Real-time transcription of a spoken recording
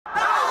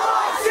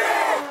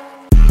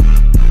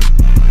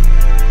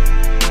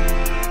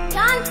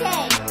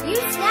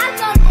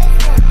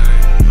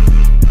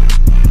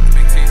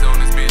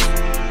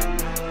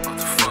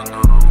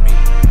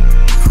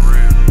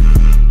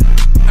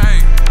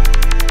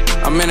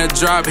I'm in a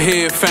drop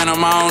head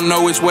phantom, I don't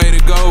know which way to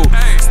go.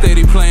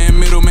 Steady playing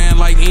middleman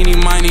like any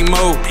mighty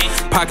mo.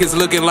 Pockets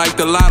looking like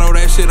the lotto,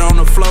 that shit on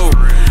the floor.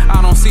 I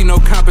don't see no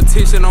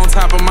competition on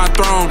top of my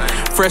throne.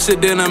 Fresher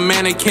than a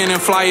mannequin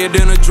and flyer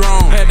than a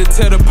drone. Had to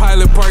tell the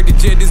pilot park the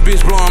jet, this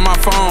bitch blowing my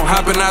phone.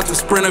 Hopping out the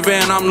Sprinter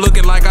van, I'm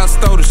looking like I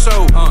stole the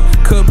show.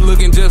 Cup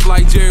looking just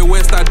like Jerry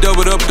West, I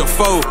doubled up the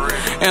foe.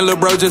 And lil'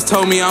 bro just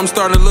told me I'm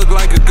starting to look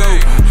like a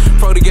goat.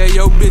 Frody gave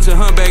yo bitch a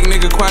humpback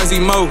nigga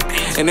Quasimo.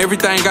 And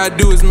everything I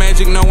do is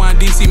magic, no I'm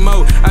DC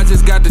mode. I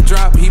just got the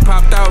drop, he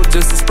popped out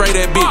just to spray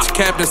that bitch.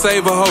 Captain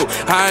save a hoe,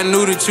 I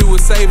knew that you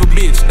would save a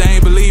bitch. They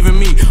ain't believe in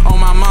me, on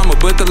my mama,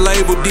 but the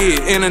label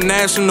did.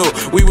 International,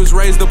 we was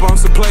raised up on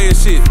some player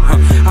shit.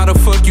 How the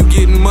fuck you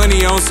getting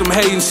money on some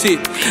hating shit?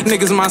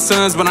 Niggas my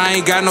sons, but I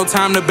ain't got no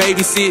time to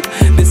babysit.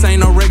 This ain't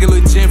no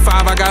regular Gen 5,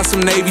 I got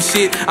some Navy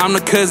shit. I'm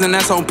the cousin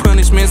that's on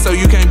punishment, so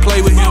you can't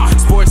play with him.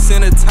 Sports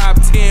Center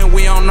top 10,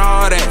 we on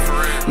all that.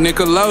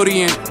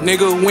 Nickelodeon,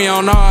 nigga, we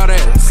on all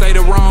that. Say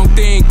the wrong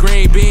thing,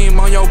 green beam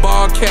on your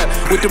ball cap.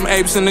 With them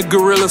apes and the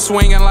gorilla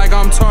swinging like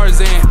I'm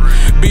Tarzan.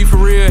 Be for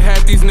real,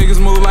 half these niggas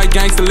move like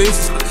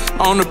gangsta-licious.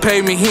 On the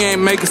pavement, he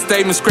ain't make a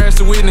statement, scratch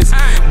the witness.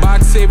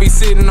 Box heavy,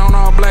 sitting on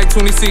all black,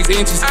 26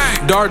 inches.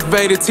 Darth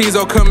Vader,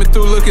 Teezo coming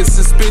through looking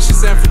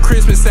suspicious. And for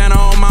Christmas, Santa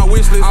on my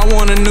wish list. I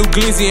want a new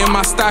glizzy in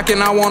my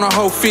stocking, I want a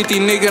whole 50.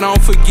 Nigga,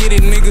 don't forget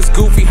it, niggas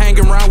goofy,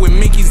 hanging around with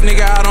Mickeys.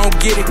 Nigga, I don't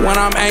get it. When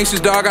I'm anxious,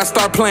 dog, I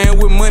start playing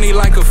with money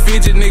like a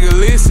fidget. Nigga,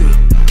 listen.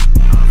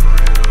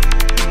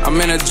 I'm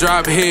in a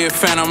drop head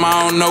phantom,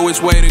 I don't know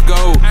which way to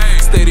go.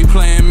 Steady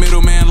playing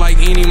middleman like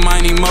any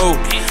mighty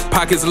mo.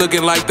 Pockets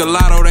looking like the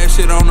lotto, that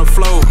shit on the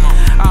floor.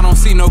 I don't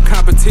see no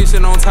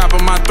competition on top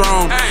of my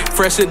throne.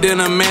 Fresher than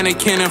a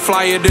mannequin and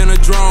flyer than a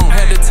drone.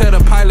 Had to tell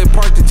the pilot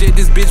park the jet,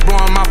 this bitch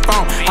blowing my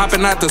phone.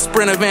 Hopping out the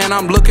Sprinter van,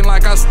 I'm looking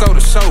like I stole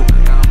the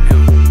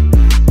show.